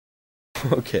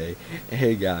Okay,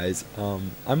 hey guys,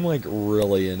 I'm like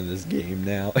really into this game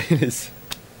now. It's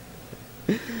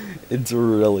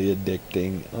really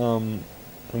addicting.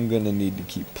 I'm gonna need to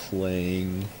keep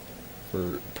playing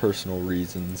for personal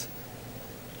reasons,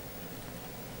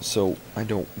 so I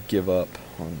don't give up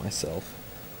on myself.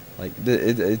 Like,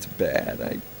 it's bad.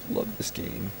 I love this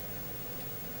game.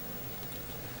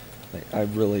 Like, I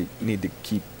really need to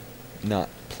keep not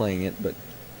playing it, but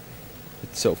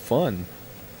it's so fun.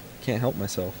 Can't help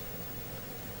myself.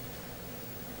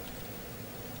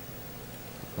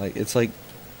 Like, it's like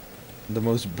the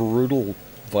most brutal,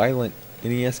 violent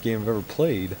NES game I've ever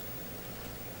played.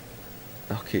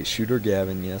 Okay, Shooter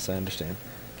Gavin, yes, I understand.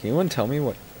 Can anyone tell me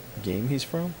what game he's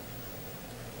from?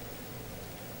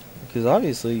 Because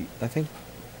obviously,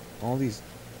 all these,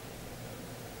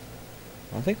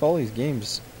 I think all these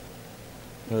games,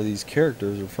 or these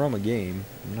characters are from a game.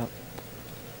 I'm not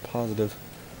positive.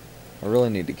 I really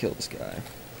need to kill this guy.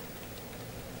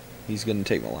 He's gonna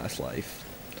take my last life.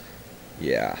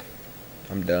 Yeah,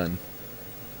 I'm done.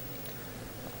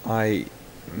 I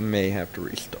may have to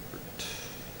restart.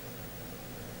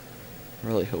 I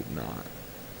really hope not.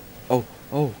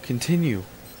 Oh, continue.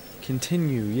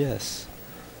 Continue, yes.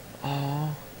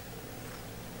 Aw.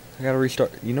 I gotta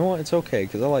restart. You know what? It's okay,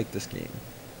 because I like this game.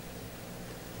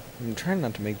 I'm trying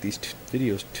not to make these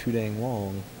videos too dang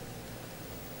long.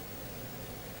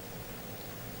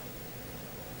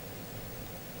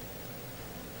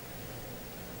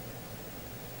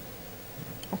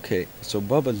 Okay, so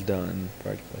Bubba's done,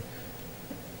 practically.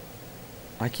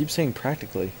 I keep saying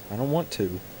practically. I don't want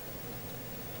to.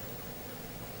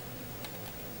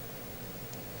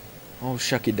 Oh,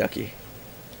 shucky ducky.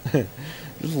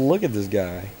 Just look at this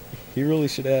guy. He really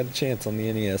should have had a chance on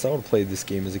the NES. I would have played this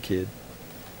game as a kid.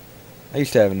 I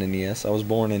used to have an NES. I was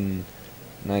born in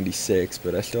 96,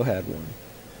 but I still had one.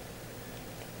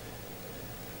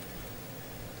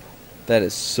 That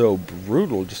is so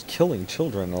brutal, just killing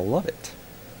children. I love it.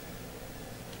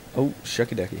 Oh,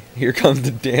 shucky ducky. Here comes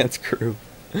the dance crew.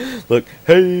 Look,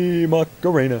 hey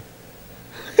Macarena.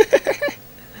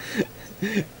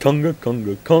 Conga,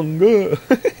 conga, conga.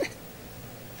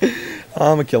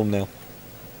 I'm gonna kill him now.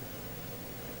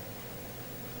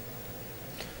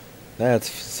 That's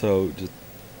just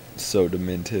so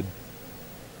demented.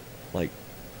 Like,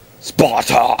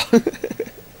 Sparta!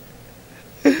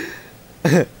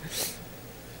 This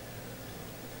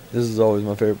is always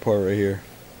my favorite part right here.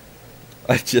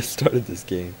 I just started this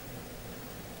game.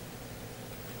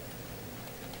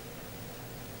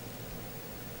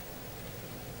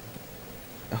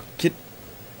 Oh,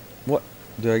 what?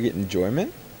 Do I get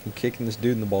enjoyment from kicking this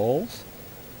dude in the balls?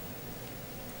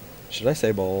 Should I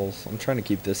say balls? I'm trying to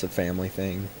keep this a family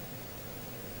thing.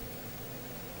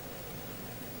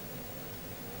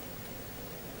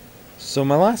 So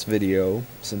my last video,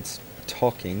 since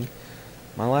talking,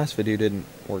 my last video didn't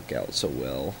work out so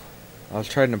well. I was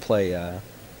trying to play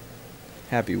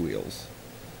Happy Wheels,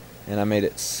 and I made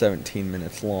it 17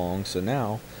 minutes long, so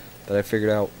now that I figured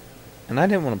out, and I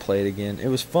didn't want to play it again. It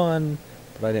was fun,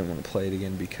 but I didn't want to play it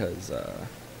again because I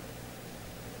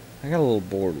got a little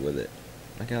bored with it.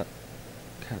 I got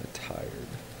kind of tired.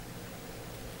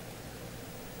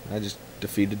 I just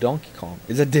defeated Donkey Kong.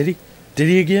 Is that Diddy?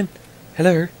 Diddy again?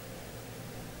 Hello?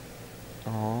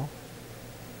 Aw.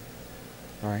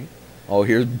 Alright. Oh,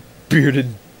 here's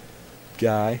bearded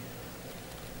guy.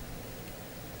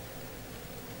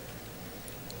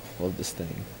 Love this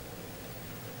thing.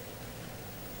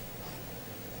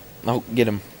 Oh, get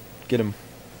him. Get him.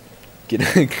 Get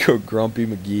him. Grumpy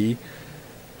McGee.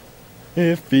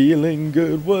 If feeling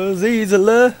good was easy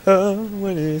love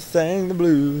when he sang the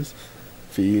blues.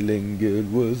 Feeling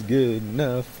good was good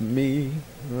enough for me.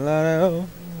 I know,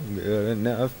 good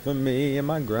enough for me and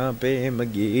my Grumpy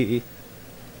McGee.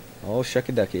 Oh,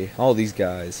 shucky ducky. All these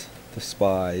guys. The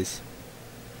spies.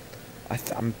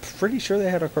 I'm pretty sure they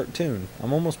had a cartoon.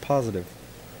 I'm almost positive.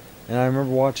 And I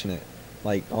remember watching it.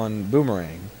 Like, on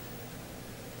Boomerang.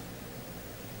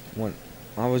 When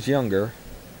I was younger.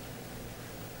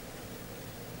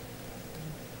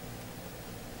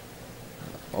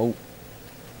 Oh.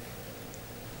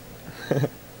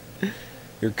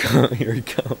 Here he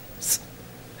comes.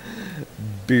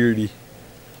 Beardy.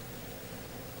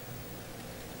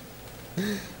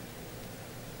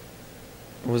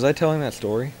 Was I telling that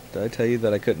story? Did I tell you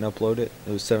that I couldn't upload it?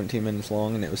 It was 17 minutes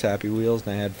long and it was Happy Wheels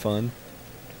and I had fun.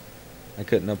 I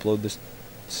couldn't upload this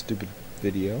stupid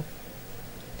video.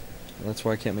 That's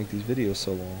why I can't make these videos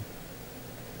so long.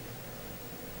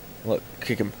 Look,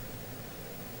 kick him.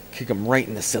 Kick him right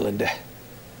in the cylinder.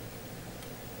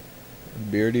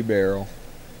 Beardy barrel.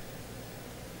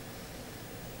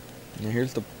 Now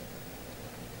here's the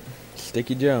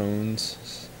Sticky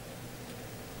Jones.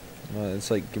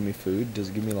 It's like, give me food. Does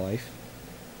it give me life?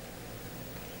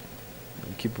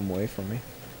 Keep him away from me.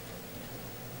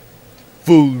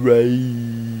 Full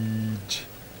rage.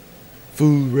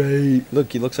 Full rage.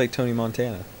 Look, he looks like Tony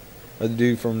Montana. Or the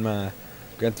dude from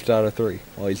Grand Theft Auto 3.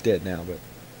 Well, he's dead now, but...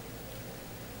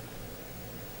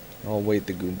 Oh, wait,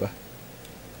 the Goomba.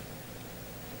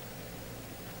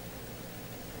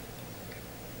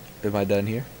 Am I done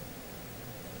here?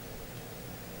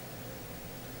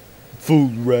 Full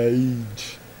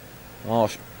rage. Oh,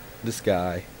 this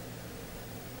guy.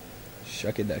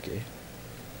 Shucky ducky.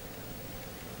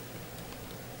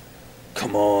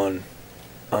 Come on.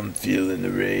 I'm feeling the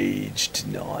rage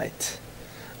tonight.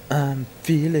 I'm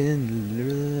feeling the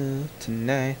love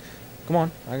tonight. Come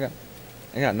on. I got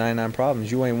 99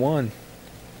 problems. You ain't one.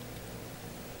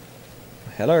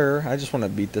 Hello. I just want to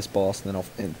beat this boss, and then I'll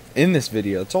in this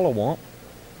video. That's all I want.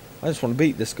 I just want to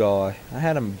beat this guy. I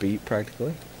had him beat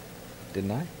practically,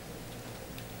 didn't I?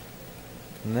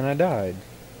 And then I died.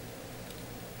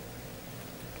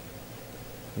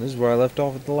 And this is where I left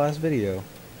off with the last video.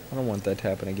 I don't want that to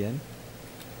happen again.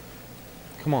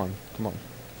 Come on, come on.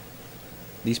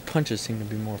 These punches seem to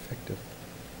be more effective.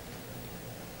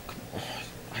 Oh,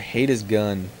 I hate his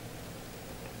gun.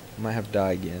 I might have to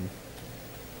die again,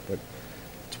 but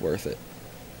it's worth it.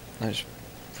 I just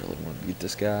really want to beat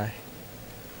this guy.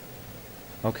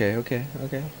 Okay.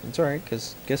 It's alright,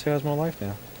 because guess who has more life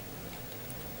now?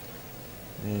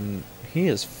 And he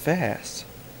is fast.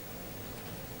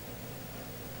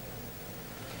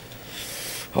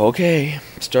 Okay,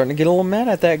 starting to get a little mad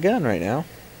at that gun right now.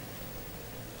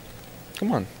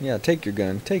 Come on, yeah, take your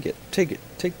gun. Take it. Take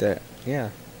that.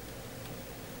 Yeah.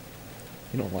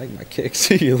 You don't like my kicks,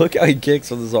 do you? Look how he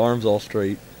kicks with his arms all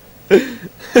straight. He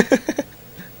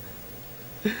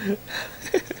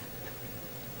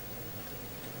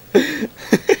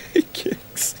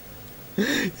kicks.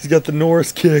 He's got the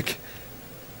Norris kick.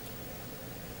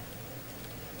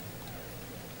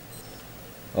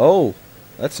 Oh,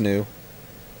 that's new.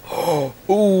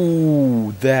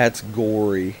 Ooh, that's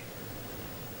gory.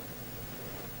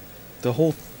 The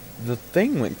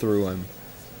thing went through him.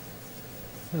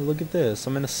 Hey, look at this.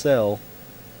 I'm in a cell.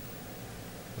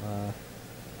 I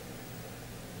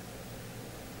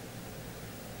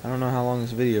don't know how long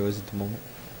this video is at the moment.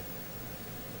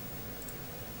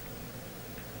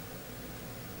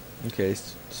 Okay,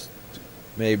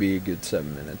 maybe a good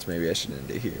 7 minutes. Maybe I should end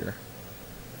it here.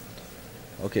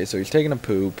 Okay, so he's taking a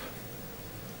poop.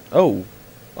 Oh!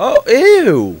 Oh,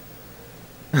 ew!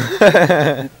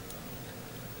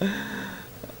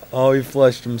 Oh, he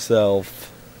flushed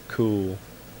himself. Cool.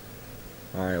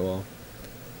 Alright, well.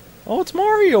 Oh, it's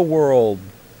Mario World!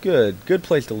 Good. Good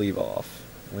place to leave off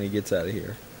when he gets out of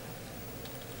here.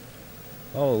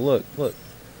 Oh, look.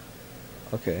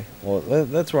 Okay, well,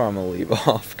 that's where I'm gonna leave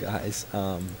off, guys.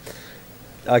 I'll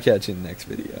catch you in the next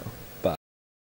video.